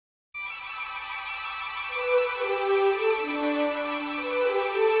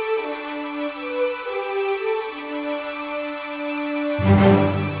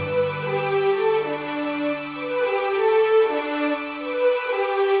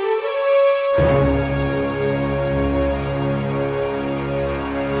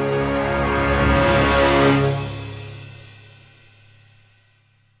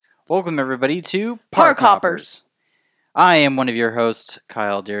Welcome, everybody, to Park Park Hoppers. Hoppers. I am one of your hosts,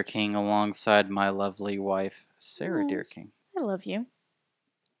 Kyle Deerking, alongside my lovely wife, Sarah Aw. Deerking. I love you.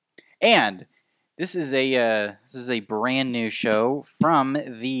 And this is a brand new show from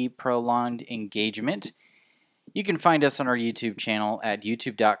the Prolonged Engagement. You can find us on our YouTube channel at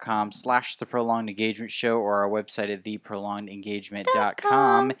youtube.com/The Prolonged Engagement Show or our website at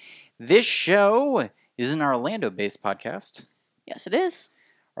theprolongedengagement.com. This show is an Orlando-based podcast. Yes, it is.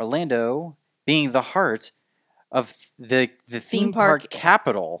 Orlando being the heart of the theme park park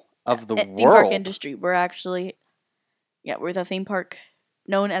capital of the world. Theme park industry. We're the theme park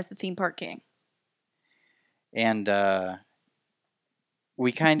known as the theme park king. And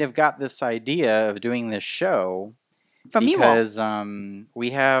we kind of got this idea of doing this show From because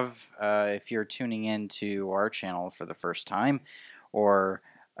we have, if you're tuning into our channel for the first time, or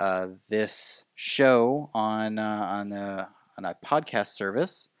this show on a podcast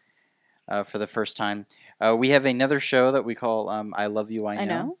service for the first time, we have another show that we call I Love You, I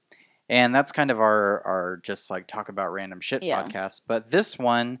Know. And that's kind of our just like talk about random shit podcast. But this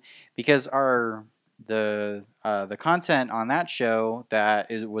one, because the content on that show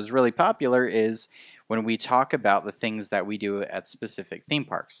was really popular is when we talk about the things that we do at specific theme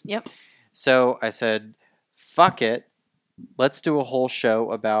parks. Yep. So I said, fuck it. Let's do a whole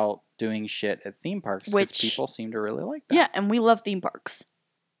show about doing shit at theme parks because people seem to really like that. Yeah, and we love theme parks.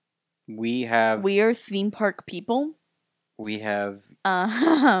 We are theme park people. We have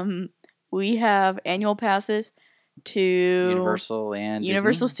annual passes to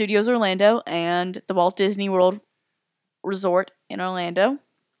Universal Studios Orlando and the Walt Disney World Resort in Orlando.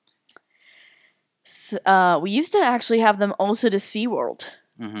 We used to actually have them also to SeaWorld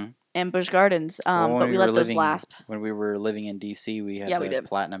and Busch Gardens, but we let those lapse. When we were living in D.C., we had the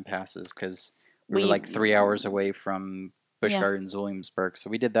platinum passes because we were like 3 hours away from Busch Gardens, Williamsburg, so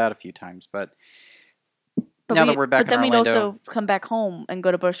we did that a few times. But now that we're back in Orlando, we'd also come back home and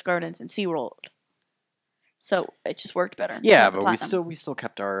go to Busch Gardens and SeaWorld. So it just worked better. Yeah, but we still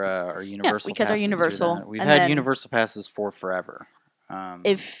kept our Universal. Yeah, we kept our Universal. We've had Universal passes for forever.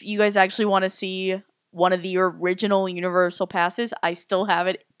 If you guys actually want to see one of the original Universal passes, I still have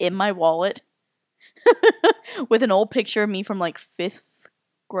it in my wallet with an old picture of me from like 5th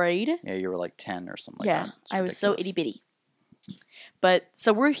grade. Yeah, you were like 10 or something like that. Yeah, I was so itty bitty. But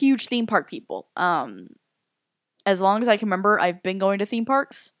so we're huge theme park people. As long as I can remember, I've been going to theme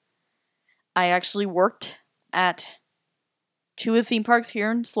parks. I actually worked at 2 of the theme parks here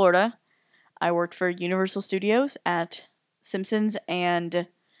in Florida. I worked for Universal Studios at Simpsons and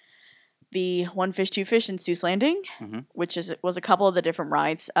the One Fish, Two Fish in Seuss Landing, which was a couple of the different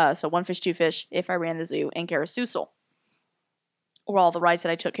rides. So One Fish, Two Fish, If I Ran the Zoo, and Carousel were all the rides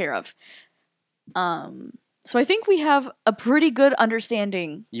that I took care of. So I think we have a pretty good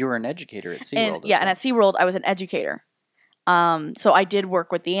understanding. You were an educator at SeaWorld. And at SeaWorld I was an educator. So I did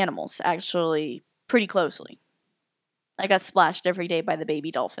work with the animals actually pretty closely. I got splashed every day by the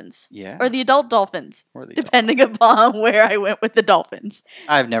baby dolphins. Yeah. Or the adult dolphins. Depending upon where I went with the dolphins.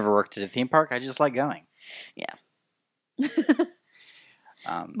 I've never worked at a theme park. I just like going. Yeah.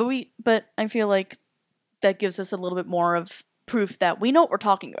 But I feel like that gives us a little bit more of proof that we know what we're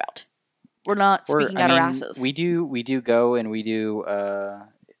talking about. We're not speaking out our asses. We do go and we do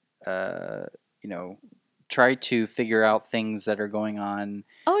try to figure out things that are going on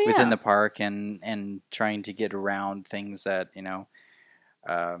within the park and trying to get around things that,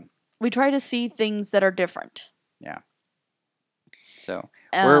 we try to see things that are different. Yeah. So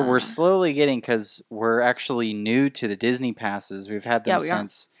we're slowly getting, because we're actually new to the Disney passes. We've had them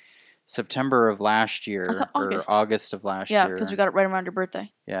since September of last year or August of last year. Yeah, because we got it right around your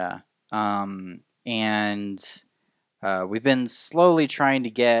birthday. Yeah. And we've been slowly trying to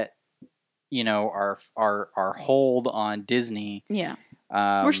get, our hold on Disney. Yeah.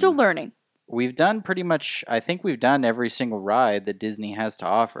 We're still learning. We've done I think we've done every single ride that Disney has to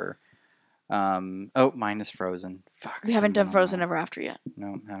offer. Minus Frozen. Fuck. We haven't done Frozen Ever After yet.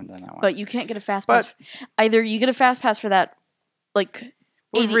 No, haven't done that one. But you can't get a fast pass. Either you get a fast pass for that, like,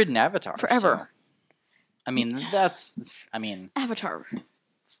 we've ridden Avatar forever. So. Avatar.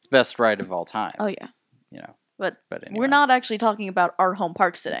 It's the best ride of all time. Oh yeah. But anyway. We're not actually talking about our home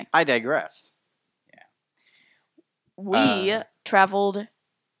parks today. I digress. Yeah. We traveled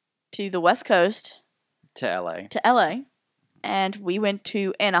to the West Coast. To LA. And we went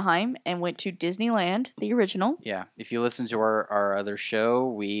to Anaheim and went to Disneyland, the original. Yeah. If you listen to our other show,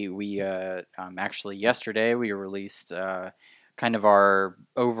 we actually yesterday we released kind of our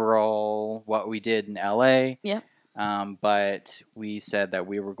overall what we did in LA. Yeah. But we said that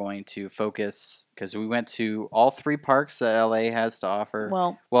we were going to focus because we went to all 3 parks that LA has to offer.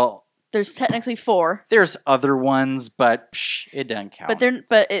 Well, there's technically 4. There's other ones, but it doesn't count.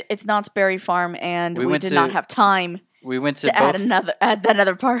 But it's Knott's Berry Farm, and we did not have time. We went to add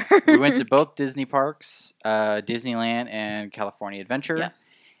another park. We went to both Disney parks, Disneyland and California Adventure. Yeah.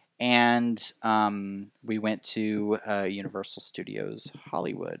 And we went to Universal Studios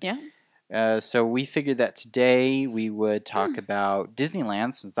Hollywood. Yeah. So we figured that today we would talk about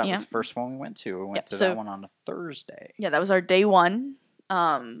Disneyland, since that was the first one we went to. We went to that one on a Thursday. Yeah, that was our day 1.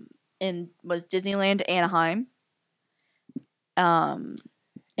 Was Disneyland Anaheim.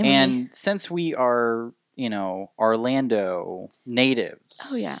 And since we are, Orlando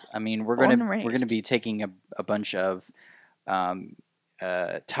natives. Oh yeah. I mean, we're gonna be taking a bunch of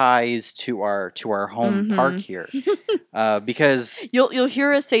ties to our home park here, because you'll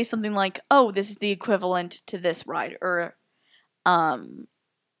hear us say something like, "Oh, this is the equivalent to this ride," or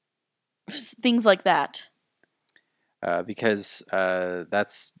things like that. Because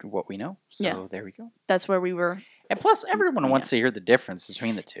that's what we know. So there we go. That's where we were. And plus, everyone wants to hear the difference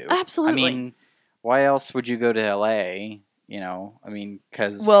between the two. Absolutely. I mean, why else would you go to LA?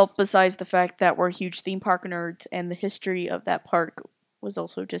 Because... Well, besides the fact that we're huge theme park nerds, and the history of that park was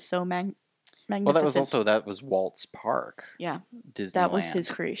also just so magnificent. Well, that was Walt's park. Yeah. Disneyland. That was his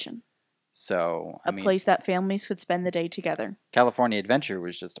creation. So, a place that families could spend the day together. California Adventure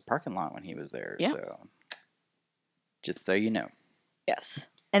was just a parking lot when he was there. Yeah. So, just so you know. Yes.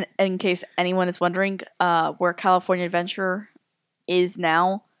 And in case anyone is wondering, where California Adventure is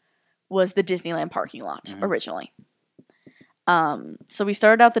now was the Disneyland parking lot originally. So we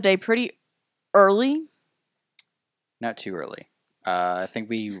started out the day pretty early. Not too early. I think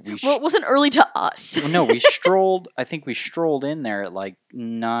well, it wasn't early to us. No, we strolled. I think we strolled in there at like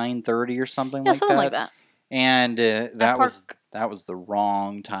 9:30 or something like that. Yeah, something like that. And that was the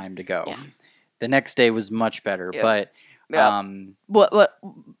wrong time to go. Yeah. The next day was much better, but what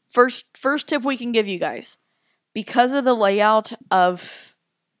first tip we can give you guys, because of the layout of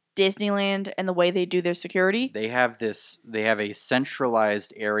Disneyland and the way they do their security, they have a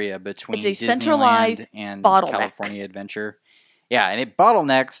centralized area between Disneyland and bottleneck. California Adventure. Yeah, and it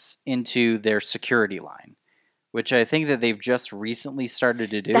bottlenecks into their security line, which I think that they've just recently started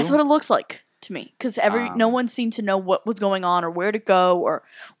to do. That's what it looks like to me, because no one seemed to know what was going on or where to go or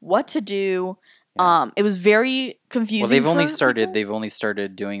what to do. Yeah. It was very confusing. Well, they've only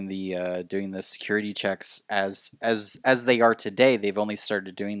started doing the security checks as they are today. They've only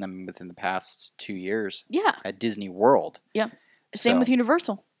started doing them within the past 2 years. Yeah. At Disney World. Yeah. Same with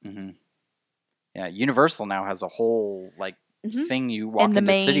Universal. Mm-hmm. Yeah, Universal now has a whole thing you walk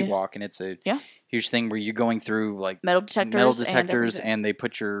into City Walk, and it's a huge thing where you're going through metal detectors and they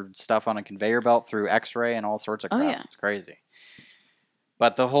put your stuff on a conveyor belt through X-ray and all sorts of crap. Oh, yeah. It's crazy.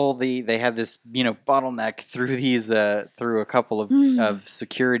 But they have this bottleneck through these through a couple of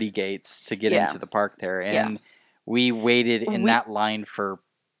security gates to get into the park there, and we waited in that line for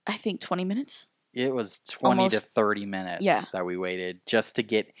I think 20 minutes. It was 20 to 30 minutes that we waited just to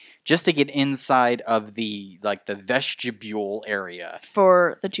get inside of the vestibule area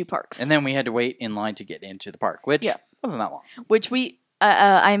for the 2 parks. And then we had to wait in line to get into the park, which wasn't that long. Which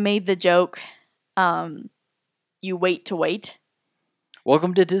I made the joke, you wait to wait.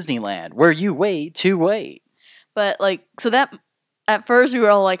 Welcome to Disneyland, where you wait to wait. But so that at first we were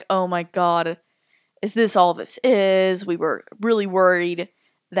all like, "Oh my god, is this all this is?" We were really worried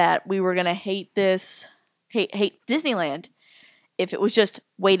that we were gonna hate Disneyland if it was just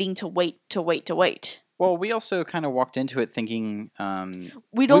waiting to wait to wait to wait. Well, we also kind of walked into it thinking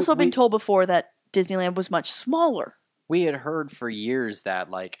we'd also been told before that Disneyland was much smaller. We had heard for years that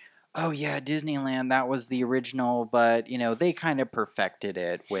oh yeah, Disneyland, that was the original, but they kind of perfected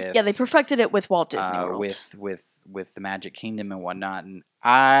it with they perfected it with Walt Disney World. with the Magic Kingdom and whatnot, and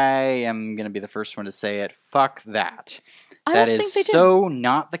I am gonna be the first one to say it. Fuck that. That is so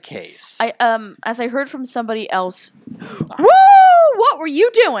not the case. As I heard from somebody else. Woo! What were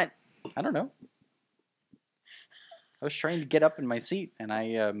you doing? I don't know. I was trying to get up in my seat, and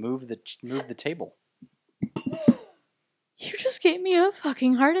I moved the table. You just gave me a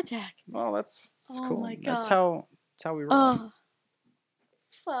fucking heart attack. Well, that's cool. My God. That's how we roll. Oh,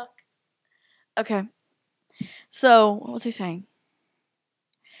 fuck. Okay. So, what was I saying?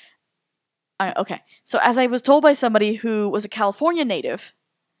 Okay. So, as I was told by somebody who was a California native,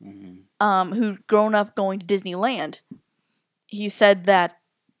 who'd grown up going to Disneyland, he said that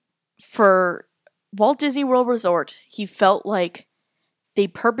for Walt Disney World Resort, he felt like they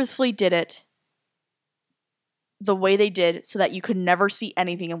purposefully did it the way they did so that you could never see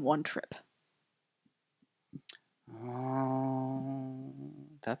anything in one trip. Oh,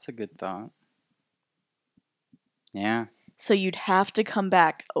 that's a good thought. Yeah, So you'd have to come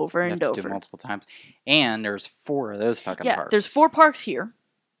back over you have and to over. do it multiple times. And there's 4 of those fucking Yeah, parks. there's 4 parks here,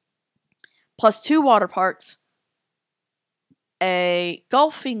 plus 2 water parks, a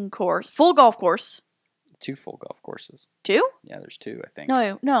golfing course, full golf course. 2 full golf courses. 2? Yeah, there's 2, I think.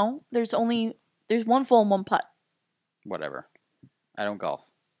 No. There's 1 full and 1 putt. Whatever. I don't golf.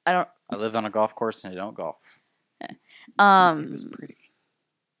 I live on a golf course and I don't golf. don't. It was pretty.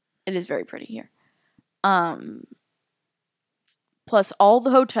 It is very pretty here. Plus all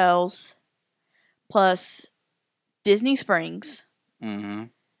the hotels, plus Disney Springs. Mm-hmm.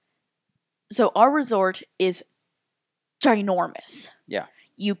 So our resort is ginormous. Yeah.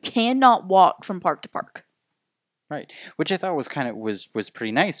 You cannot walk from park to park. Right. Which I thought was was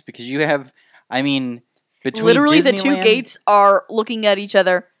pretty nice because you have, I mean, between Literally the 2 Disneyland, gates are looking at each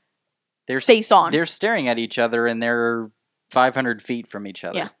other face on. They're staring at each other and they're 500 feet from each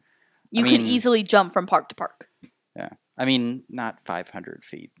other. Yeah. You can easily jump from park to park. Yeah. I mean, not 500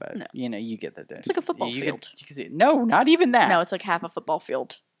 feet, but No. you get the day. It's like a football field. You can see it. No, not even that. No, it's like half a football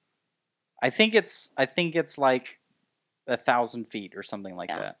field. I think it's like 1,000 feet or something like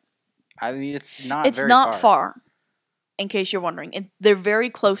Yeah. that. I mean, it's not. It's very not far. far, in case you're wondering. They're very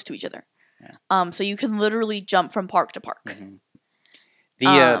close to each other. Yeah. So you can literally jump from park to park. Mm-hmm.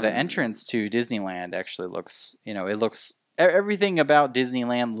 The entrance to Disneyland actually looks. It looks. Everything about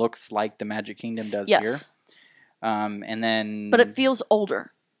Disneyland looks like the Magic Kingdom does here. Yes. And then. But it feels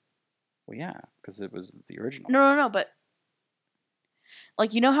older. Well, yeah, because it was the original. No, but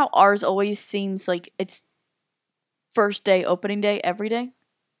like how ours always seems like it's first day opening day every day?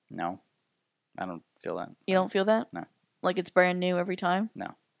 No, I don't feel that. You don't feel that? No. Like it's brand new every time?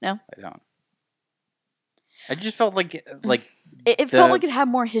 No. No? I don't. I just felt like It felt like it had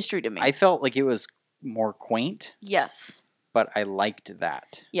more history to me. I felt like it was more quaint, Yes. but I liked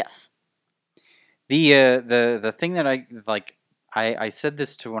that. Yes. The thing that I like, I said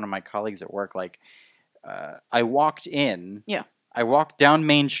this to one of my colleagues at work. Like, I walked in. Yeah. I walked down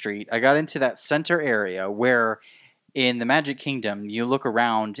Main Street. I got into that center area where, in the Magic Kingdom, you look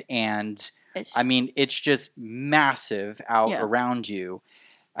around and it's just massive out around you.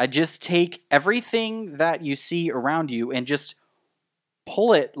 I just take everything that you see around you and just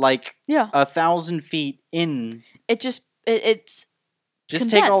pull it like 1,000 feet in. It's just condensed.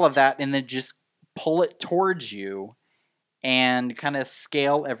 Take all of that and then just pull it towards you and kind of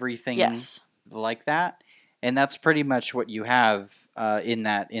scale everything like that. And that's pretty much what you have in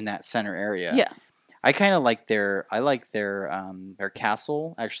that center area. Yeah. I kind of like their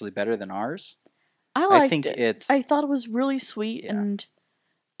castle actually better than ours. I think it. I thought it was really sweet and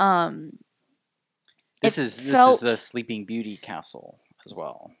this is the Sleeping Beauty castle as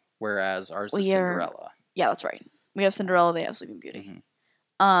well, whereas ours is Cinderella. Yeah, that's right. We have Cinderella, they have Sleeping Beauty.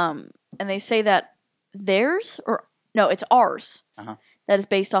 Mm-hmm. And they say that it's ours. Uh-huh. That is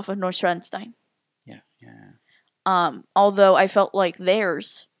based off of Neuschwanstein. Yeah. Although I felt like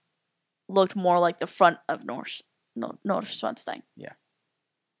theirs looked more like the front of Neuschwanstein. Yeah.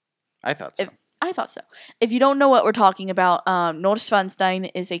 I thought so. I thought so. If you don't know what we're talking about,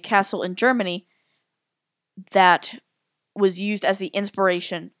 Neuschwanstein is a castle in Germany that was used as the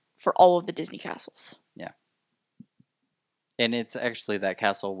inspiration for all of the Disney castles. Yeah. And it's actually, that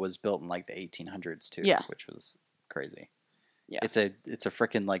castle was built in like the 1800s too, which was crazy. Yeah. It's a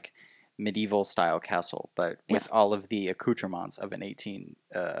freaking like medieval style castle, but with all of the accoutrements of an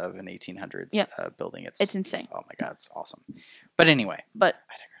 1800s building. It's insane. Oh my god, it's awesome. But anyway, I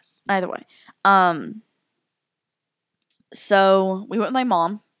digress. Either way, so we went with my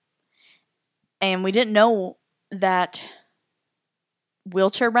mom, and we didn't know that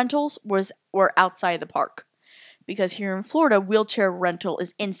wheelchair rentals were outside the park, because here in Florida, wheelchair rental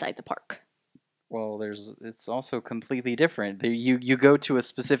is inside the park. Well, it's also completely different. You go to a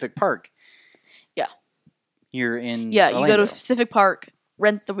specific park. Yeah. You're in Orlando. You go to a specific park,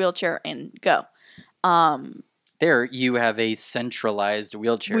 rent the wheelchair, and go. There, you have a centralized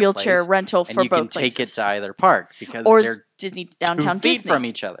wheelchair place, rental for both places. And you can take it to either park because or they're Disney downtown 2 feet Disney. from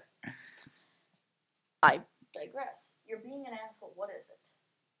each other. I digress. You're being an asshole. What is it?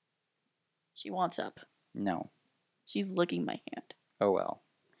 She wants up. No. She's licking my hand. Oh well.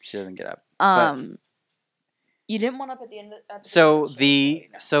 She doesn't get up. You didn't want up at the end.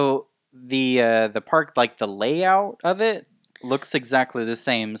 The park, like the layout of it, looks exactly the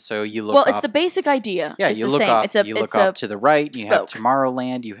same. So you look. Well, it's the basic idea. Yeah, you look off. You look off to the right. Spoke. You have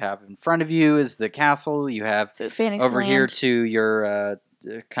Tomorrowland. You have in front of you is the castle. You have over here to your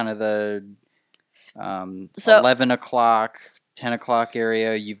kind of the 11 o'clock, 10 o'clock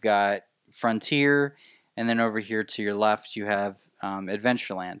area. You've got Frontier. and then over here to your left you have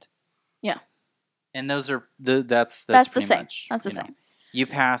Adventureland. Yeah. And those are that's That's the pretty same. much. That's the you know. same. You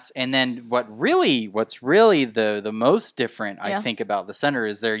pass, and then what's really the most different I Yeah. think about the center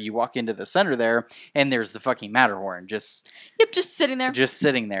is there. You walk into the center there, and there's the fucking Matterhorn just Just sitting there.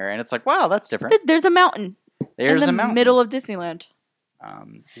 sitting there, and it's like, wow, that's different. There's a mountain There's in the a mountain, middle of Disneyland.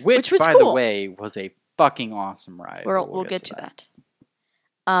 which was by the cool. way was a fucking awesome ride. but We'll get to that.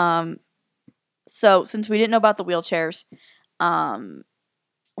 So since we didn't know about the wheelchairs,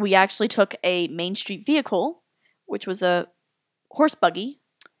 we actually took a Main Street vehicle, which was a horse buggy.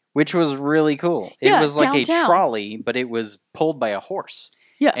 Which was really cool. Yeah, it was like downtown. a trolley, but it was pulled by a horse.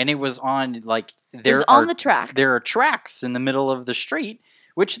 Yeah. And it was on like It was on the track. There are tracks in the middle of the street,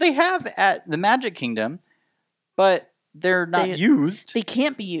 which they have at the Magic Kingdom, but they're not used. They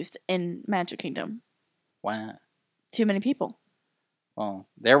can't be used in Magic Kingdom. Why not? Too many people. Well,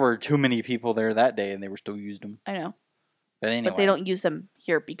 there were too many people there that day, and they were still used them. I know. But anyway. But they don't use them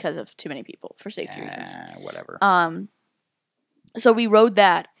here because of too many people for safety reasons. Whatever. So we rode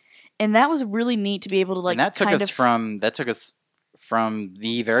that, and that was really neat to be able to like. And that took us from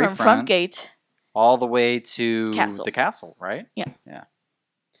the very front gate all the way to the castle, right? Yeah. Yeah.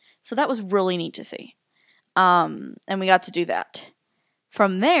 So that was really neat to see. And we got to do that.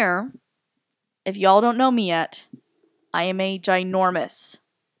 From there, if y'all don't know me yet, I am a ginormous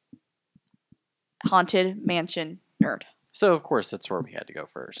Haunted Mansion nerd. So, of course, that's where we had to go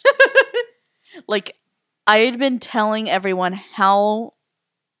first. Like, I had been telling everyone how,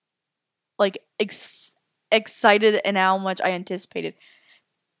 like, excited and how much I anticipated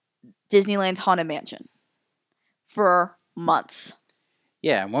Disneyland's Haunted Mansion for months.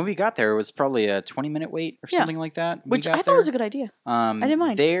 Yeah, and when we got there, it was probably a 20-minute wait or something like that. Which I thought was a good idea. I didn't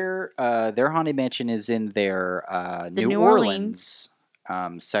mind. Their Haunted Mansion is in their New Orleans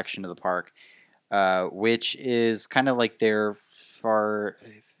section of the park, which is kind of like their far,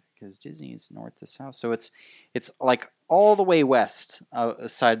 because Disney is north to south, so it's like all the way west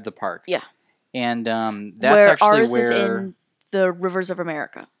side of the park. Yeah, and that's actually ours where is in the Rivers of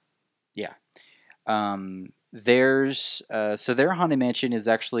America. Yeah. There's so their Haunted Mansion is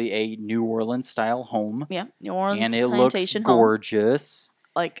actually a New Orleans style home. Yeah, New Orleans and it looks gorgeous.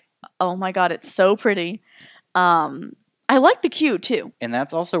 Like, oh my god, it's so pretty. I like the queue too. And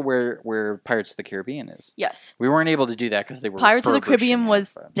that's also where Pirates of the Caribbean is. Yes. We weren't able to do that because they were Pirates of the Caribbean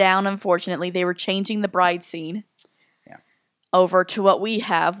was but down, unfortunately. They were changing the bride scene. Yeah. Over to what we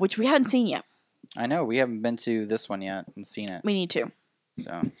have, which we haven't seen yet. I know, we haven't been to this one yet and seen it. We need to.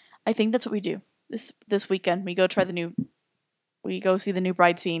 So I think that's what we do. This weekend we go see the new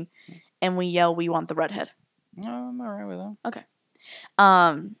bride scene and we yell we want the redhead. No, I'm alright with that. Okay.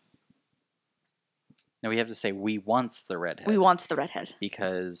 No, we have to say we wants the redhead. We wants the redhead.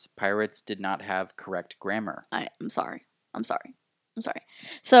 Because pirates did not have correct grammar. I'm sorry.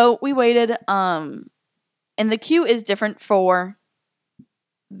 So we waited, and the queue is different for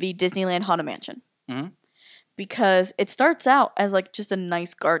the Disneyland Haunted Mansion. Mm-hmm. Because it starts out as like just a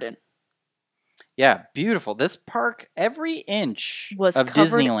nice garden. Yeah, beautiful. This park, every inch was of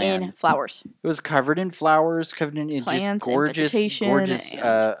covered Disneyland, in flowers. It was covered in flowers, covered in Plants just gorgeous,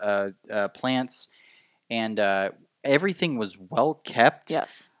 plants, and everything was well kept.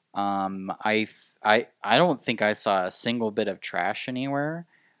 Yes. I don't think I saw a single bit of trash anywhere.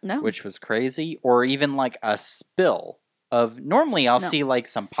 No. Which was crazy, or even like a spill of. Normally, I'll see like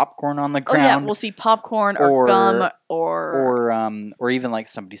some popcorn on the ground. Oh yeah, we'll see popcorn or gum or even like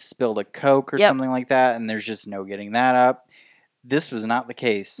somebody spilled a Coke or something like that, and there's just no getting that up. This was not the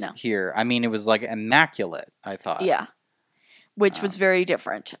case here. I mean, it was like immaculate, I thought. Yeah. Which was very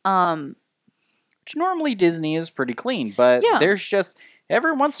different. Which normally Disney is pretty clean, but there's just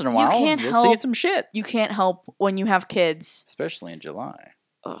every once in a while you'll see some shit. You can't help when you have kids. Especially in July.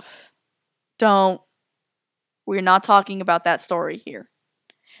 Ugh. Don't. We're not talking about that story here.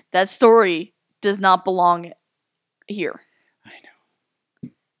 That story does not belong here. I know.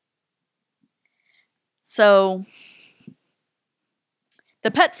 So,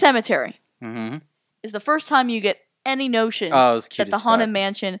 the Pet Cemetery is the first time you get any notion that the Haunted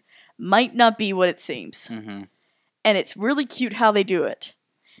Mansion might not be what it seems. Mm-hmm. And it's really cute how they do it.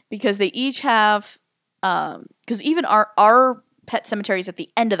 Because they each have... Because even our Pet Cemetery is at the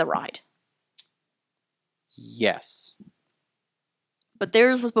end of the ride. Yes. But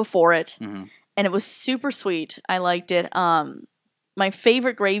theirs was before it. Mm-hmm. And it was super sweet. I liked it. My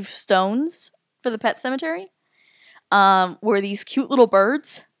favorite gravestones for the Pet Cemetery were these cute little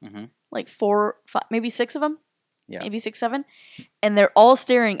birds. Mm-hmm. Like 4, 5, maybe 6 of them. Yeah. Maybe 6, 7. And they're all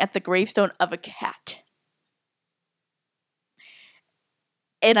staring at the gravestone of a cat.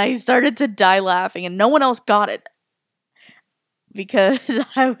 And I started to die laughing, and no one else got it. Because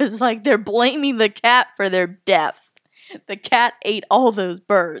I was like, they're blaming the cat for their death. The cat ate all those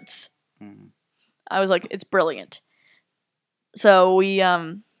birds. Mm. I was like, it's brilliant. So we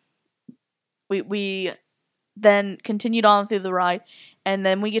then continued on through the ride, and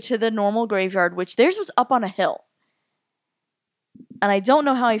then we get to the normal graveyard, which theirs was up on a hill. And I don't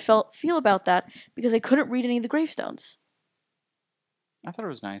know how I feel about that because I couldn't read any of the gravestones. I thought it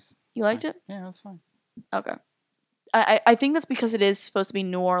was nice. You liked it? Yeah, it was fine. Okay. I think that's because it is supposed to be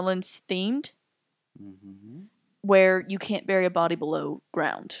New Orleans themed, Mm-hmm. where you can't bury a body below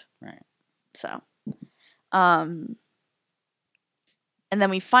ground. Right. So, and then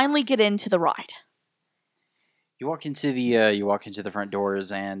we finally get into the ride. You walk into the front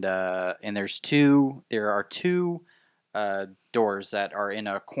doors, and there are two doors that are in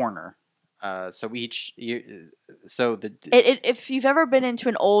a corner. If If you've ever been into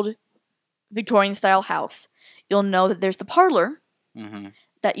an old Victorian style house, you'll know that there's the parlor mm-hmm.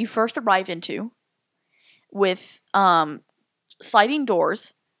 that you first arrive into with sliding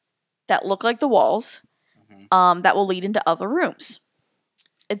doors that look like the walls that will lead into other rooms.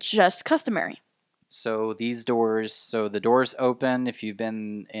 It's just customary. So the doors open. If you've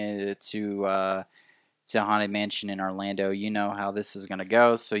been to Haunted Mansion in Orlando, you know how this is going to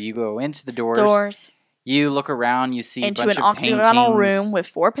go. So you go into the doors. You look around. You see into a bunch an of octagonal paintings. room with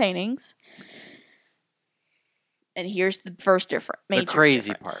 4 paintings. And here's the first major the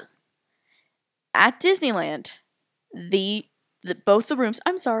crazy difference. part. At Disneyland, both the rooms.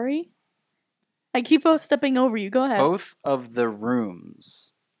 I'm sorry. I keep stepping over you. Go ahead. Both of the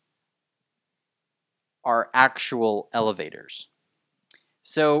rooms are actual elevators.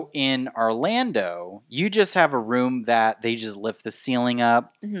 So in Orlando, you just have a room that they just lift the ceiling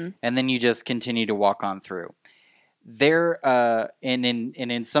up, and then you just continue to walk on through. And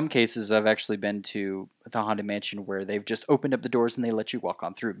in some cases, I've actually been to the Haunted Mansion where they've just opened up the doors and they let you walk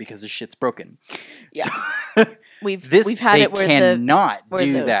on through because the shit's broken. Yeah, so, we've had it where cannot where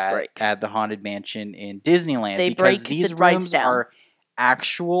do those that break. at the Haunted Mansion in Disneyland They because break these the rides rooms down. are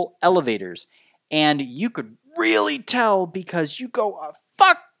actual elevators, and you could really tell because you go a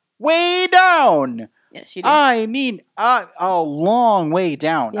fuck way down. Yes, you do. I mean, a long way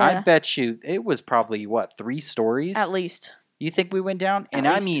down. Yeah. I bet you it was probably, 3 stories? At least. You think we went down? At And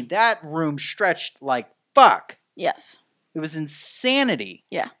least. I mean, that room stretched like fuck. Yes. It was insanity.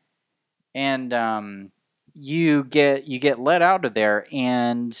 Yeah. And you get let out of there,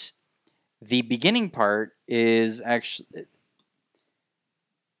 and the beginning part is actually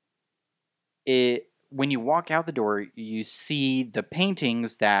when you walk out the door, you see the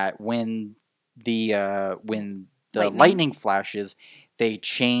paintings that when the lightning flashes, they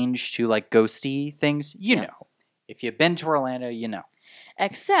change to like ghosty things. You know, if you've been to Orlando, you know.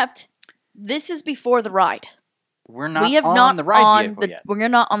 Except this is before the ride. We're not on the ride vehicle yet. We're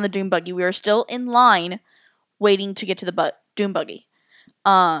not on the Doom Buggy. We are still in line, waiting to get to the Doom Buggy.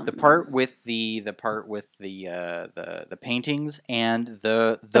 The part with the paintings and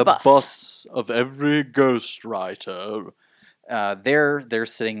the bus of every ghostwriter. They're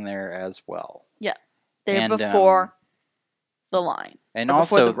sitting there as well. Yeah, they're before the line. And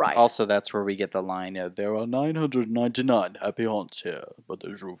also that's where we get the line of, there are 999 happy haunts here, but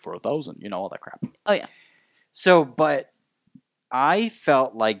there's room for 1,000. You know, all that crap. Oh yeah. So, but I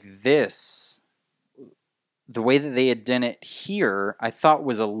felt like the way that they had done it here, I thought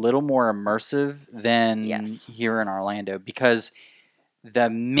was a little more immersive than here in Orlando, because the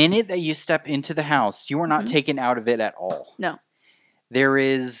minute that you step into the house, you are not taken out of it at all. No.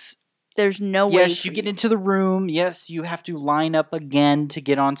 There's no way. Yes, you get into the room. Yes, you have to line up again to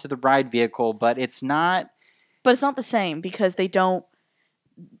get onto the ride vehicle, but it's not. But it's not the same because they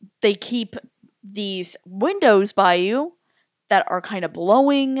keep these windows by you that are kind of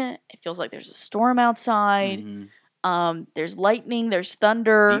blowing. It feels like there's a storm outside. Mm-hmm. There's lightning. There's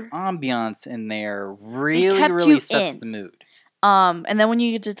thunder. The ambiance in there really sets the mood. And then when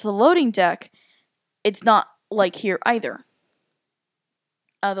you get to the loading deck, it's not like here either.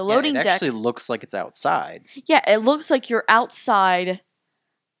 The loading deck actually looks like it's outside. Yeah, it looks like you're outside,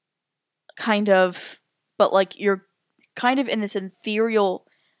 kind of, but like you're kind of in this ethereal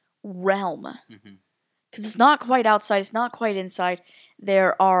realm. Because it's not quite outside, it's not quite inside.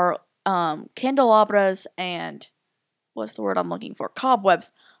 There are candelabras and, what's the word I'm looking for?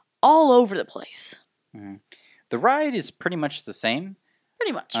 Cobwebs all over the place. Mm-hmm. The ride is pretty much the same.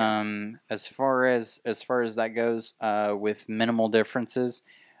 Pretty much. As far as that goes, with minimal differences.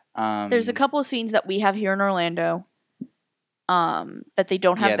 There's a couple of scenes that we have here in Orlando, that they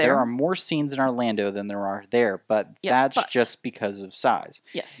don't have Yeah, there. there are more scenes in Orlando than there are there, but Yeah, that's just because of size.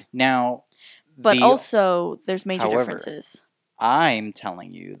 Yes. Now, But also, there's major however, differences. I'm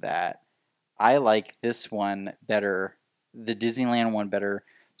telling you that I like this one better, the Disneyland one better,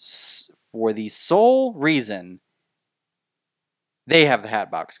 for the sole reason they have the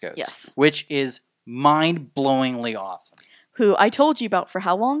Hatbox Ghost. Yes. Which is mind-blowingly awesome. Who I told you about for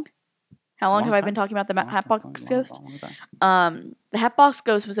how long? How long have I been talking about the Hatbox Ghost? The Hatbox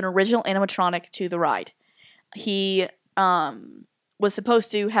Ghost was an original animatronic to the ride. He was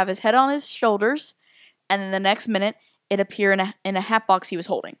supposed to have his head on his shoulders, and then the next minute it appeared in a hat box he was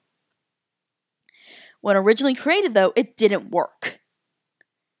holding. When originally created, though, it didn't work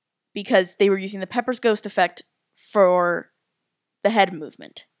because they were using the Pepper's Ghost effect for the head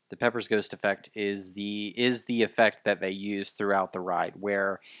movement. The Pepper's Ghost effect is the effect that they use throughout the ride,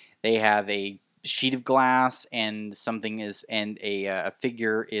 where they have a sheet of glass and a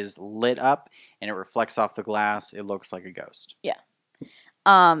figure is lit up and it reflects off the glass. It looks like a ghost. Yeah.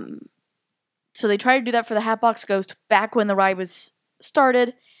 So they tried to do that for the Hatbox Ghost back when the ride was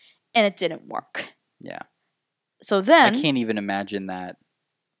started, and it didn't work. Yeah. So then I can't even imagine that.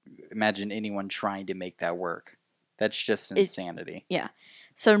 Imagine anyone trying to make that work. That's just insanity. Yeah.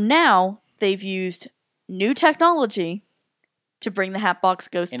 So now they've used new technology to bring the Hatbox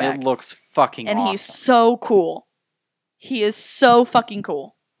Ghost back. And it looks fucking awesome. And he's so cool. He is so fucking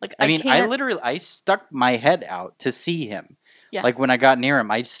cool. Like I stuck my head out to see him. Yeah. Like when I got near him,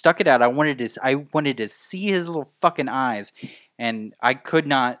 I stuck it out. I wanted to see his little fucking eyes, and I could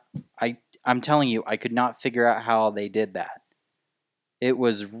not. I'm telling you, I could not figure out how they did that. It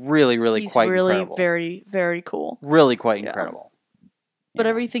was really, really he's quite really incredible. very, very cool. Really quite incredible. But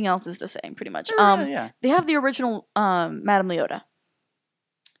everything else is the same, pretty much. Yeah. They have the original Madame Leota.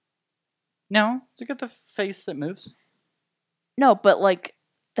 No, look at the face that moves. No, but like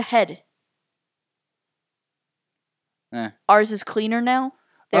the head. Ours is cleaner now.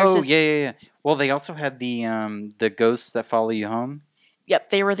 Yeah. Well, they also had the ghosts that follow you home. Yep,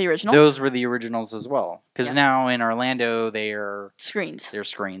 they were the originals. Those were the originals as well. Because now in Orlando they are screens. They're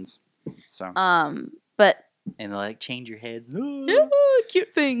screens. So. But. And they like change your heads.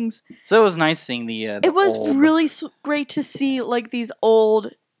 Cute things. So it was nice seeing the it was really great to see like these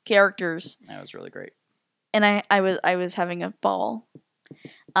old characters. That was really great. And I was having a ball.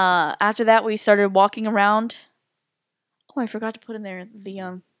 After that, we started walking around. Oh, I forgot to put in there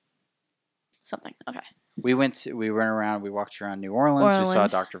the something. Okay. We went around. We walked around New Orleans. We saw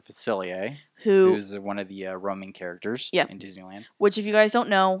Dr. Facilier, who's one of the roaming characters in Disneyland. Which, if you guys don't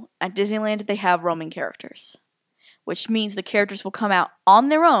know, at Disneyland they have roaming characters, which means the characters will come out on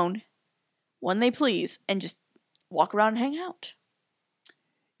their own when they please and just walk around and hang out.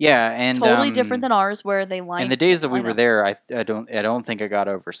 Yeah, and totally different than ours, where they line. In the days that we were there, I don't think I got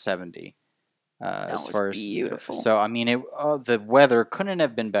over 70. As far as beautiful. So I mean, the weather couldn't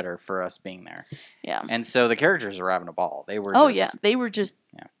have been better for us being there. Yeah. And so the characters were having a ball. They were. They were just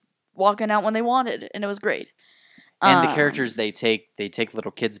walking out when they wanted, and it was great. And the characters they take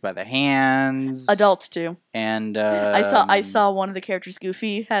little kids by the hands. Adults too. And I saw one of the characters,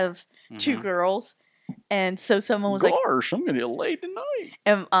 Goofy, have two girls, and so someone was gosh, I'm gonna get laid tonight.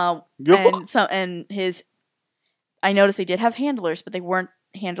 And I noticed they did have handlers, but they weren't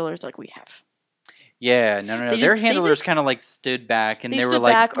handlers like we have. Yeah, no. Their handlers kind of like stood back, and they were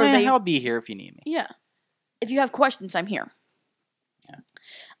like, I'll be here if you need me. Yeah. If you have questions, I'm here. Yeah.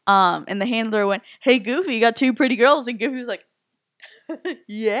 And the handler went, "Hey, Goofy, you got two pretty girls." And Goofy was like,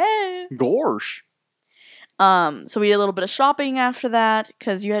 "Yeah." Gosh. So we did a little bit of shopping after that,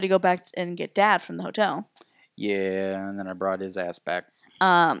 because you had to go back and get Dad from the hotel. Yeah, and then I brought his ass back.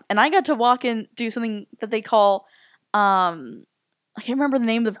 And I got to walk and do something that they call, I can't remember the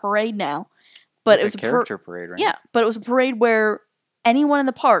name of the parade now. But it was a character parade, right? Yeah, but it was a parade where anyone in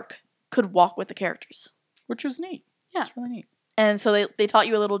the park could walk with the characters. Which was neat. Yeah. It's really neat. And so they taught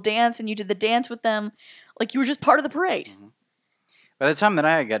you a little dance, and you did the dance with them like you were just part of the parade. Mm-hmm. By the time that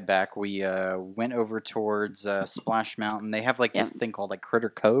I got back, we went over towards Splash Mountain. They have like this thing called like Critter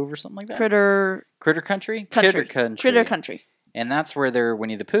Cove or something like that. Critter Country? Critter Country. And that's where their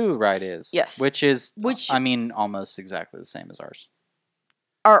Winnie the Pooh ride is. Yes. Which I mean, almost exactly the same as ours.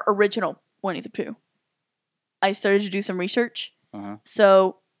 Our original Winnie the Pooh. I started to do some research. Uh-huh.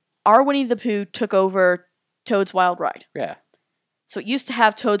 So our Winnie the Pooh took over Toad's Wild Ride. Yeah. So it used to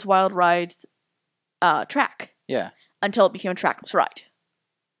have Toad's Wild Ride track. Yeah. Until it became a trackless ride.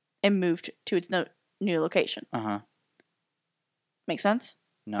 And moved to its new location. Uh-huh. Make sense?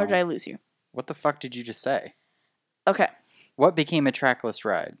 No. Or did I lose you? What the fuck did you just say? Okay. What became a trackless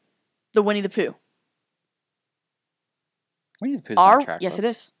ride? The Winnie the Pooh. Winnie the Pooh's not trackless. Yes, it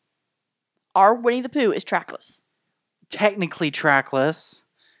is. Our Winnie the Pooh is trackless. Technically trackless,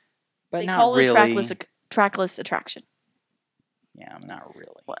 but They not call it really. a trackless attraction. Yeah, not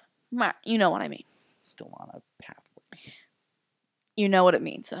really. What? You know what I mean. It's still on a pathway. You know what it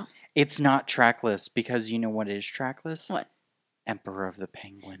means, though. It's not trackless because you know what is trackless? What? Emperor of the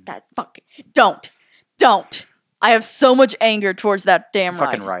Penguin. That fucking don't. I have so much anger towards that damn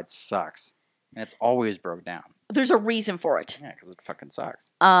fucking ride. ride sucks, and it's always broke down. There's a reason for it. Yeah, because it fucking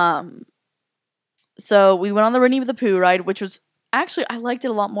sucks. So we went on the Winnie the Pooh ride, which was actually I liked it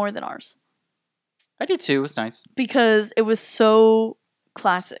a lot more than ours I did too. It was nice. because it was so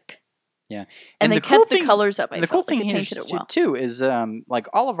classic. Yeah, and they the kept cool the colors up. the cool thing they here painted it well. too is like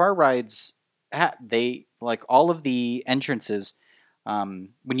all of our rides, they like all of the entrances. When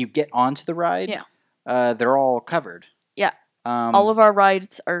you get onto the ride, Yeah. they're all covered. Yeah. Um, All of our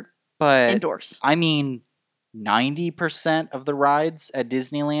rides are but indoors. I mean, 90% of the rides at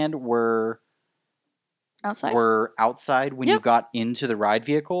Disneyland were outside when you Yep. got into the ride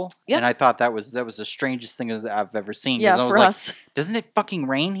vehicle. Yep. And I thought that was the strangest thing I've ever seen. 'Cause Yeah, I was for like, us. doesn't it fucking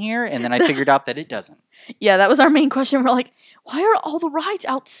rain here? And then I figured out that it doesn't. Yeah, that was our main question. We're like, why are all the rides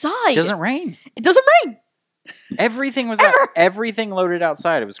outside? It doesn't rain. It doesn't rain. Everything was everything loaded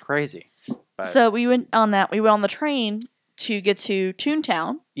outside. It was crazy. But So we went on that. We went on the train to get to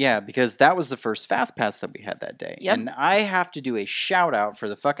Toontown. yeah, because that was the first Fast Pass that we had that day. Yep. And I have to do a shout out for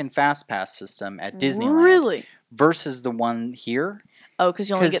the fucking Fast Pass system at Disneyland. Really? Versus the one here. Oh, because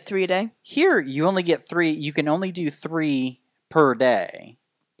you only 'Cause get 3 a day? Here, you only get 3. You can only do 3 per day.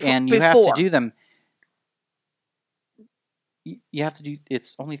 And you have to Before. do them. You have to do,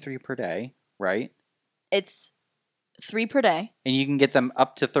 it's only 3 per day, right? It's 3 per day. And you can get them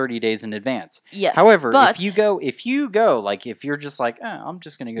up to 30 days in advance. Yes. However, but if you go, like if you're just like, oh, I'm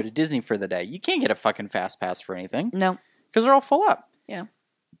just going to go to Disney for the day, you can't get a fucking Fast Pass for anything. No. Because they're all full up. Yeah.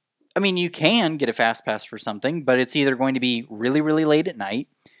 I mean, you can get a Fast Pass for something, but it's either going to be really, really late at night.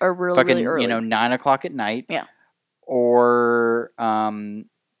 Or really, fucking, really early. 9 o'clock at night. Yeah. Or,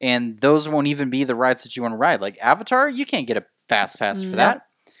 and those won't even be the rides that you want to ride. Like Avatar, you can't get a Fast Pass for that.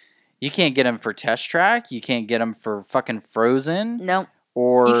 You can't get them for Test Track. You can't get them for fucking Frozen. No.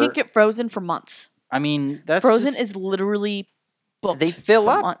 Or You can't get Frozen for months. I mean, that's Frozen is literally booked. they fill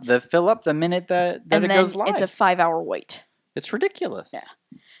for up. months. They fill up the minute that and it then goes live. it's a 5-hour wait. It's ridiculous. Yeah.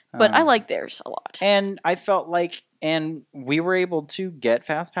 But I Um, like theirs a lot. And I felt like, and we were able to get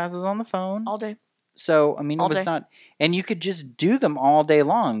Fast Passes on the phone. All day. So I mean, it All was day. not, and you could just do them all day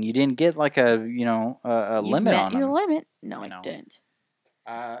long. You didn't get like a You've limit met on your them. limit. No, I No. didn't.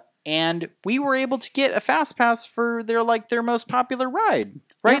 And we were able to get a Fast Pass for their most popular ride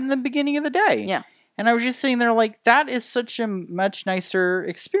right Yeah. in the beginning of the day. Yeah. And I was just sitting there like, that is such a much nicer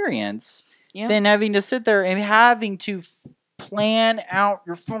experience Yeah. than having to sit there and having to plan out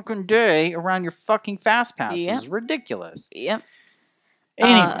your fucking day around your fucking Fast Passes. Yeah. It's ridiculous. Yep.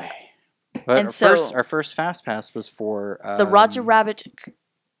 Anyway. But and our first Fast Pass was for The Roger Rabbit.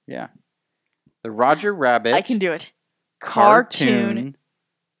 Yeah. The Roger Rabbit. I can do it. Cartoon.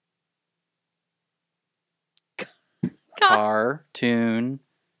 Cartoon.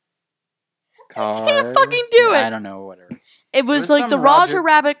 I can't fucking do it. I don't know, whatever. It was was like some the Roger Roger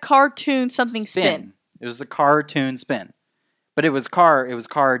Rabbit cartoon something spin. It was a cartoon spin. But it was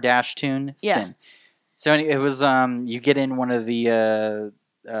car dash tune spin. Yeah. So it was you get in one of the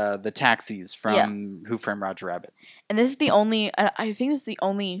taxis from Who Framed Roger Rabbit. And this is the only, I think this is the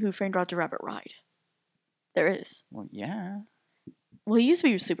only Who Framed Roger Rabbit ride. There is. Well, yeah. Well, he used to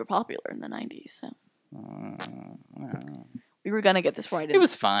be super popular in the 90s, so we were going to get this right. It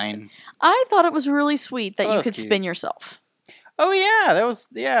was fine. I thought it was really sweet that Oh, you that's could cute. spin yourself. Oh yeah,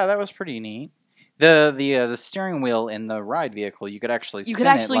 that was pretty neat. The steering wheel in the ride vehicle, you could actually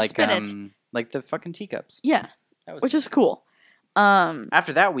spin spin it. like the fucking teacups. Yeah, That was which neat. is cool.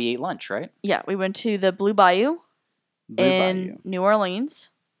 After that, we ate lunch, right? Yeah, we went to the Blue Bayou Blue in Bayou. New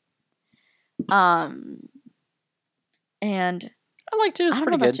Orleans. And I liked it. It was I don't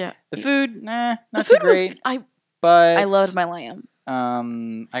pretty know about good. you. The food, nah, The not too food was great. I But loved my lamb.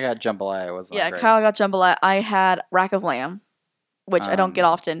 I got jambalaya. It was not Yeah, great. Kyle got jambalaya. I had rack of lamb, which I don't get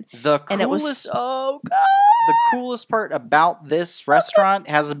often, The coolest, and it was so good. the coolest part about this restaurant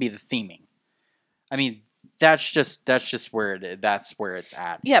has to be the theming. I mean, that's just where that's where it's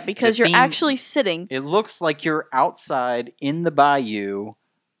at. Yeah, because The you're theme- actually sitting. It looks like you're outside in the bayou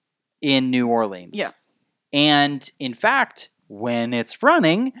in New Orleans. Yeah. And in fact, when it's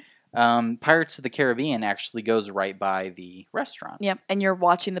running, Pirates of the Caribbean actually goes right by the restaurant. Yep, and you're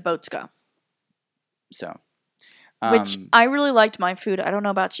watching the boats go. So, Which I really liked my food. I don't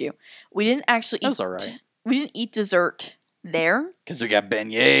know about you. We didn't actually that eat. was all right. We didn't eat dessert there. Because we got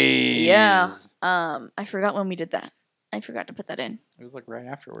beignets. Yeah. I forgot when we did that. I forgot to put that in. It was like right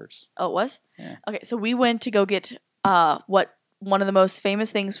afterwards. Oh, it was? Yeah. Okay, so we went to go get what one of the most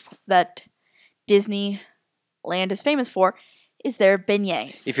famous things that Disneyland is famous for is their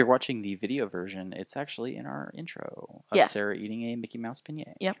beignets. If you're watching the video version, it's actually in our intro of Yeah. Sarah eating a Mickey Mouse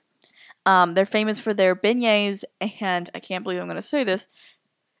beignet. Yep. They're famous for their beignets, and I can't believe I'm going to say this.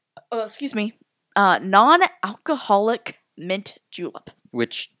 Excuse me. Non-alcoholic mint julep.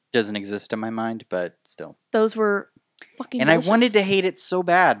 Which doesn't exist in my mind, but still. Those were fucking And delicious. I wanted to hate it so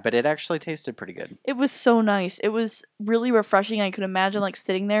bad, but it actually tasted pretty good. It was so nice. It was really refreshing. I could imagine like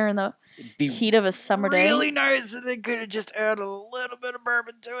sitting there in the It'd be heat of a summer day. really nice if they could have just added a little bit of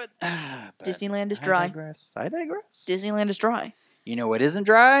bourbon to it. But Disneyland is I dry. I digress. Disneyland is dry. You know what isn't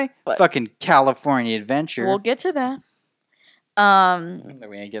dry? What? Fucking California Adventure. We'll get to that.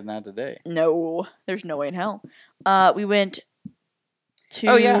 We ain't getting that today. No, there's no way in hell. We went to.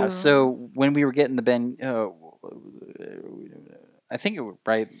 Oh yeah. So when we were getting the I think it was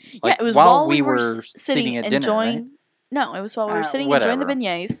right. Yeah, it was while we were sitting at dinner. enjoying. Right? No, it was while we were sitting whatever. enjoying the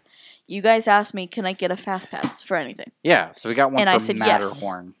beignets. You guys asked me, "Can I get a fast pass for anything?" Yeah. So we got one And I from said yes.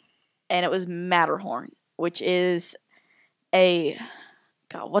 Matterhorn. And it was Matterhorn, which is a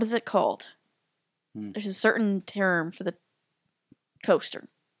God. What is it called? There's a certain term for the coaster.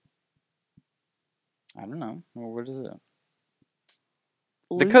 I don't know. Well, what is it?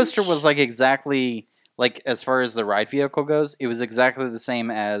 The coaster was like exactly like as far as the ride vehicle goes, it was exactly the same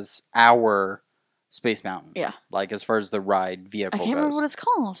as our Space Mountain. Yeah. Like as far as the ride vehicle I can't remember what it's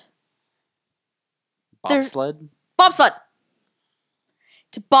called. Bobsled? Bobsled.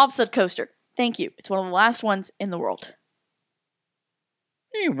 It's a bobsled coaster. Thank you. It's one of the last ones in the world.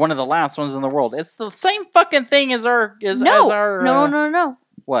 One of the last ones in the world. It's the same fucking thing as our No.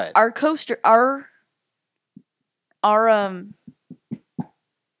 What? Our coaster, our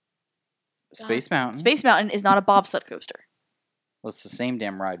Space Mountain. Space Mountain is not a bobsled coaster. Well, it's the same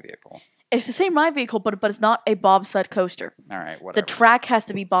damn ride vehicle. It's the same ride vehicle, but it's not a bobsled coaster. All right, whatever. The track has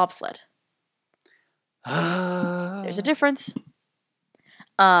to be bobsled. There's There's a difference.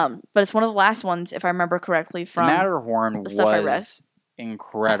 But it's one of the last ones, if I remember correctly, from Matterhorn the stuff I read. was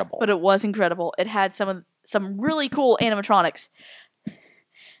incredible. But it was incredible. It had some really cool animatronics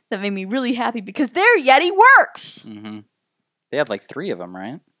that made me really happy because their Yeti works. Mm-hmm. They had like 3 of them,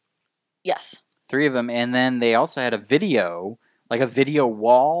 right? Yes. 3 of them, and then they also had a video, like a video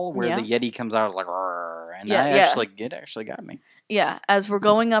wall where the Yeti comes out like, "Rrr," and it actually got me. Yeah, as we're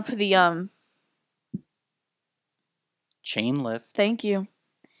going up the chain lift. Thank you.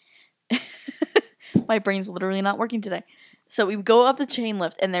 My brain's literally not working today. So we go up the chain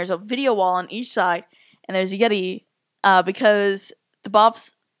lift, and there's a video wall on each side, and there's a Yeti because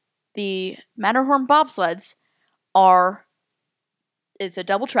the Matterhorn bobsleds it's a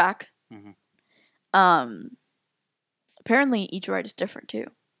double track. Mm-hmm. Apparently each ride is different too,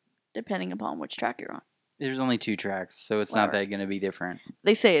 depending upon which track you're on. There's only 2 tracks, so it's not that going to be different.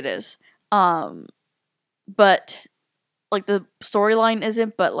 They say it is. But like the storyline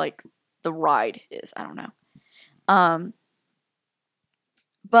isn't, but like the ride is. I don't know.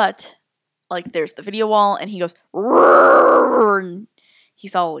 But like there's the video wall, and he goes, "Roar!" And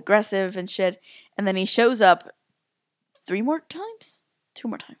he's all aggressive and shit, and then he shows up 2 more times.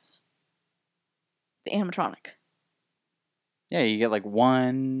 The animatronic. Yeah, you get like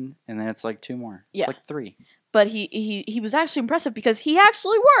 1, and then it's like 2 more. It's like 3. But he was actually impressive because he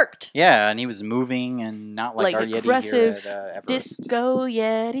actually worked. Yeah, and he was moving and not like our Yeti aggressive here at Everest. Disco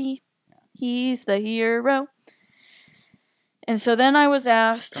Yeti. He's the hero. And so then I was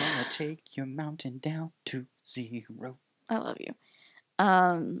asked, "Gonna take your mountain down to 0. I love you.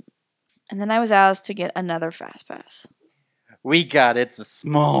 And then I was asked to get another fast pass. We got It's a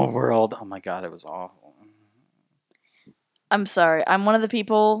Small World. Oh my god, it was awful. I'm sorry. I'm one of the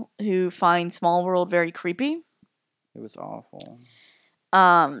people who find Small World very creepy. It was awful.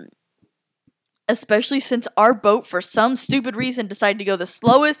 Especially since our boat, for some stupid reason, decided to go the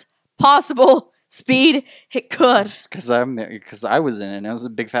slowest possible speed it could. It's because I was in it, and I was a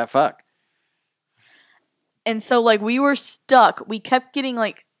big fat fuck. And so, like, we were stuck. We kept getting,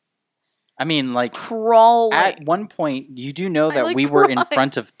 like... I mean, like... Crawl. At one point, you do know that we were in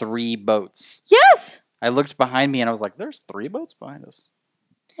front of 3 boats. Yes! I looked behind me, and I was like, there's 3 boats behind us.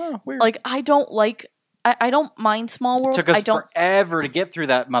 Oh, weird. Like, I don't mind Small World. It took us forever to get through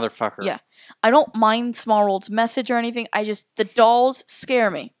that motherfucker. Yeah. I don't mind Small World's message or anything. The dolls scare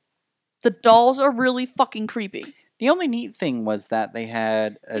me. The dolls are really fucking creepy. The only neat thing was that they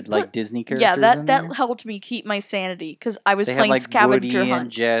had Disney characters. Yeah, in there. that helped me keep my sanity because I was they playing had, like, Scavenger Woody Hunt.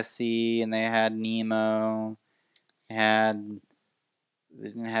 and Jessie, and they had Nemo, had they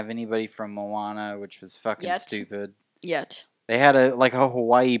didn't have anybody from Moana, which was fucking Yet. stupid. Yet. They had a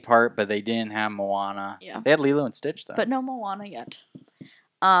Hawaii part, but they didn't have Moana. Yeah. They had Lilo and Stitch though. But no Moana yet.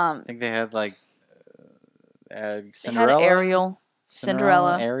 I think they had like Cinderella, they had Ariel,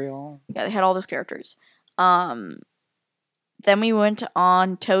 Cinderella. Ariel. Yeah, they had all those characters. Then we went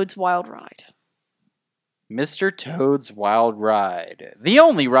on Toad's Wild Ride. Mr. Toad's Wild Ride. The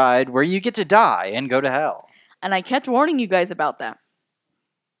only ride where you get to die and go to hell. And I kept warning you guys about that.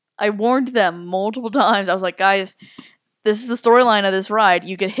 I warned them multiple times. I was like, guys, this is the storyline of this ride.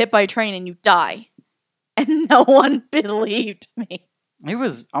 You get hit by a train and you die. And no one believed me. It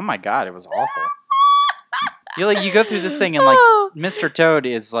was, oh my god, it was awful. You go through this thing and Mr. Toad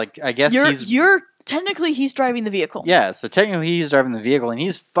is like, I guess you're technically he's driving the vehicle. Yeah, so technically he's driving the vehicle and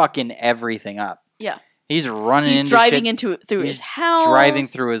he's fucking everything up. Yeah. He's running He's into driving shit. through his house. Driving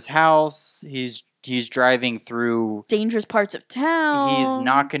through his house. He's driving through dangerous parts of town. He's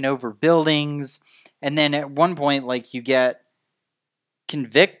knocking over buildings. And then at one point, you get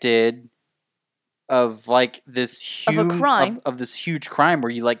convicted of this huge of a crime. Of this huge crime where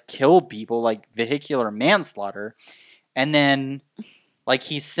you killed people, vehicular manslaughter. And then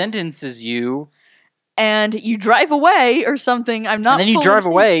he sentences you. And you drive away or something. I'm not. And then you drive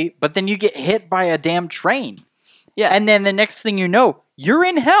away, but then you get hit by a damn train. Yeah. And then the next thing you know, you're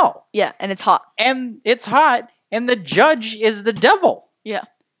in hell. Yeah, and it's hot. And it's hot, and the judge is the devil. Yeah.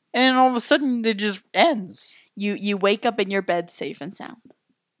 And then all of a sudden, it just ends. You wake up in your bed safe and sound.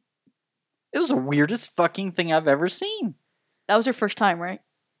 It was the weirdest fucking thing I've ever seen. That was your first time, right?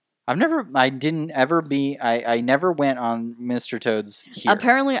 I never went on Mr. Toad's here.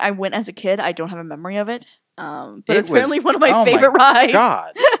 Apparently, I went as a kid. I don't have a memory of it. But it's apparently one of my favorite rides.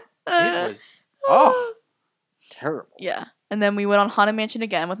 God. It was, terrible. Yeah. And then we went on Haunted Mansion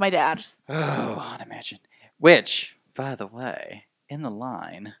again with my dad. Oh, Haunted Mansion. Which, by the way, in the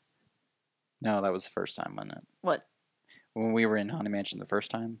line... No, that was the first time, wasn't it? What? When we were in Haunted Mansion the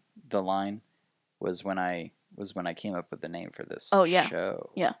first time, the line was when I came up with the name for this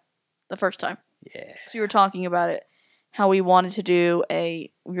show. Yeah. The first time. Yeah. So we were talking about it, how we wanted to do we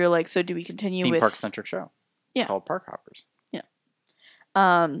were like, so do we continue theme with... park-centric show. Yeah. Called Park Hoppers. Yeah.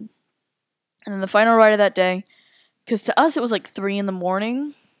 And then the final ride of that day, because to us it was 3 a.m.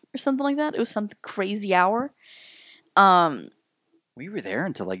 or something like that. It was some crazy hour. We were there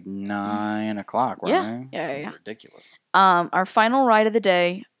until 9 o'clock, weren't we? Yeah. Ridiculous. Our final ride of the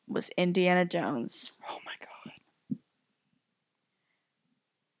day was Indiana Jones. Oh my god.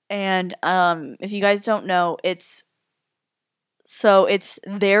 And if you guys don't know, it's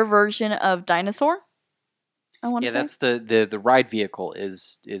their version of Dinosaur. I want to say. That's the ride vehicle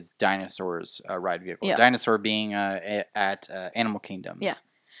is Dinosaur's ride vehicle. Yeah. Dinosaur being at Animal Kingdom. Yeah.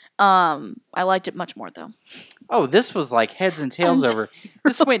 I liked it much more though. Oh, this was heads and tails over.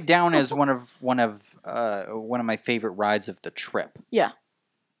 This went down as one of my favorite rides of the trip. Yeah.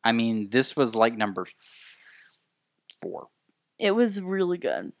 I mean, this was number 4. It was really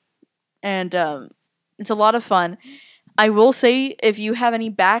good. And it's a lot of fun. I will say, if you have any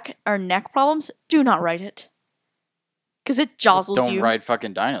back or neck problems, do not ride it. Because it jostles you. Don't ride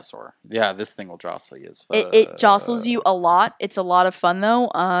fucking Dinosaur. Yeah, this thing will jostle you as fuck. It jostles you a lot. It's a lot of fun, though.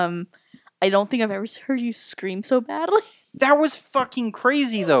 I don't think I've ever heard you scream so badly. That was fucking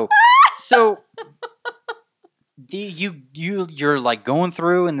crazy, though. So... You're going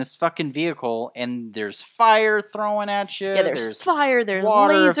through in this fucking vehicle and there's fire throwing at you. Yeah, there's fire, there's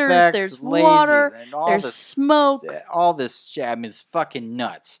water lasers, effects, there's water, there's smoke. All this shit is fucking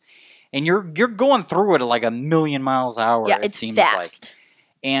nuts. And you're going through it at 1,000,000 miles an hour. Yeah, it it's seems fast.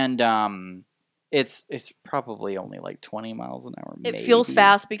 And it's probably only 20 miles an hour. It feels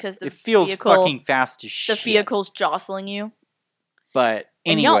fast because it feels fucking fast as shit. The vehicle's jostling you. But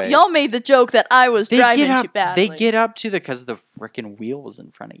anyway, y'all made the joke that I was driving too badly. They get up to because the freaking wheel was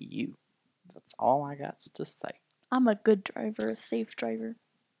in front of you. That's all I got to say. I'm a good driver, a safe driver.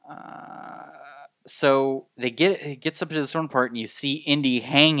 So it gets up to this one part, and you see Indy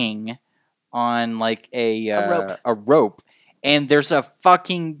hanging on a rope, and there's a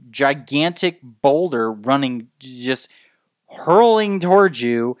fucking gigantic boulder running, just hurling towards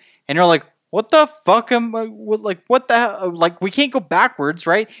you, and you're like, what the fuck what the hell? We can't go backwards,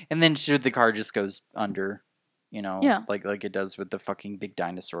 right? And then the car just goes under, like it does with the fucking big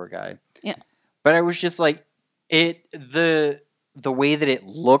dinosaur guy. Yeah. But I was just the way that it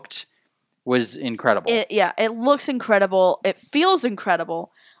looked was incredible. It looks incredible. It feels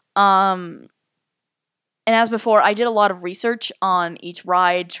incredible. And as before, I did a lot of research on each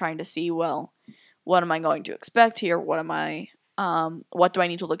ride, trying to see, what am I going to expect here? What do I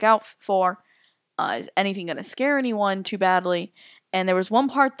need to look out for? Is anything going to scare anyone too badly? And there was one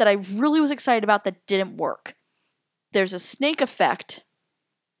part that I really was excited about that didn't work. There's a snake effect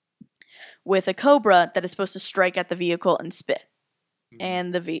with a cobra that is supposed to strike at the vehicle and spit.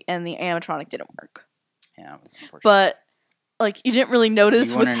 And the animatronic didn't work. Yeah, it was unfortunate. But like you didn't really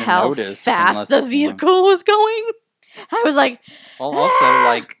notice You with wouldn't have how noticed fast unless, the vehicle was going. I was like, well, also,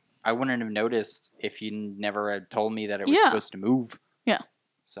 like, I wouldn't have noticed if you never had told me that it was Yeah. supposed to move. Yeah.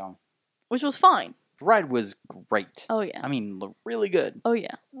 So, which was fine. the ride was great. Oh yeah. I mean, really good. Oh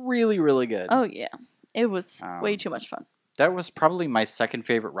yeah. Really, really good. Oh yeah. It was way Um, too much fun. That was probably my second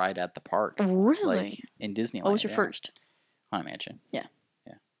favorite ride at the park. Really? Like, in Disneyland. What was your yeah. first? Haunted Mansion. Yeah.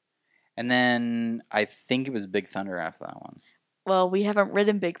 Yeah. And then I think it was Big Thunder after that one. Well, we haven't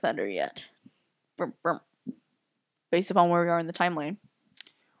ridden Big Thunder yet. Brum, brum. Based upon where we are in the timeline.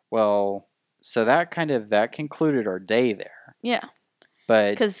 Well, so that concluded our day there. Yeah.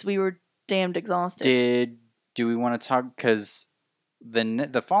 But Because we were damned exhausted. do we want to talk? Because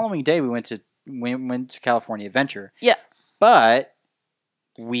the following day we went to California Adventure. Yeah. But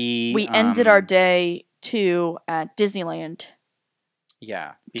we ended our day too at Disneyland.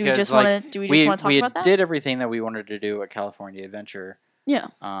 Yeah. Do we just want to talk we about that? did everything that we wanted to do at California Adventure. Yeah.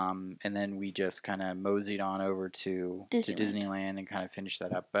 And then we just kind of moseyed on over to Disneyland and kind of finished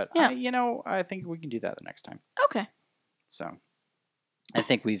that up. But Yeah. I think we can do that the next time. Okay. So I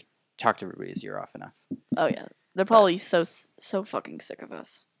think we've talked everybody's ear off enough. Oh yeah, they're probably so fucking sick of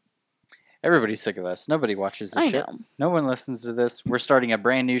us. Everybody's sick of us. Nobody watches this I shit. know. No one listens to this. We're starting a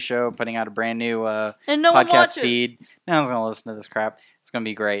brand new show, putting out a brand new And no one podcast watches. feed. No one's gonna listen to this crap. It's gonna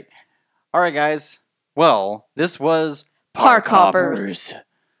be great. All right, guys. Well, this was Park Hoppers.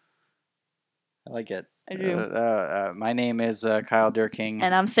 I like it. I do. My name is Kyle Durking,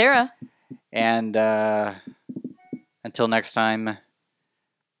 And I'm Sarah. and until next time,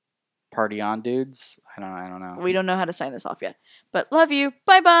 party on, dudes. I don't know. We don't know how to sign this off yet, but love you.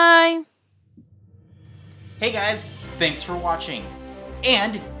 Bye bye. Hey guys, thanks for watching.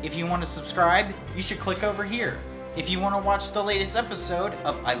 And if you want to subscribe, you should click over here. If you want to watch the latest episode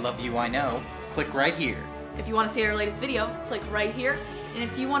of I Love You, I Know, click right here. If you want to see our latest video, click right here. And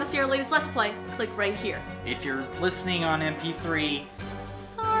if you want to see our latest Let's Play, click right here. If you're listening on MP3,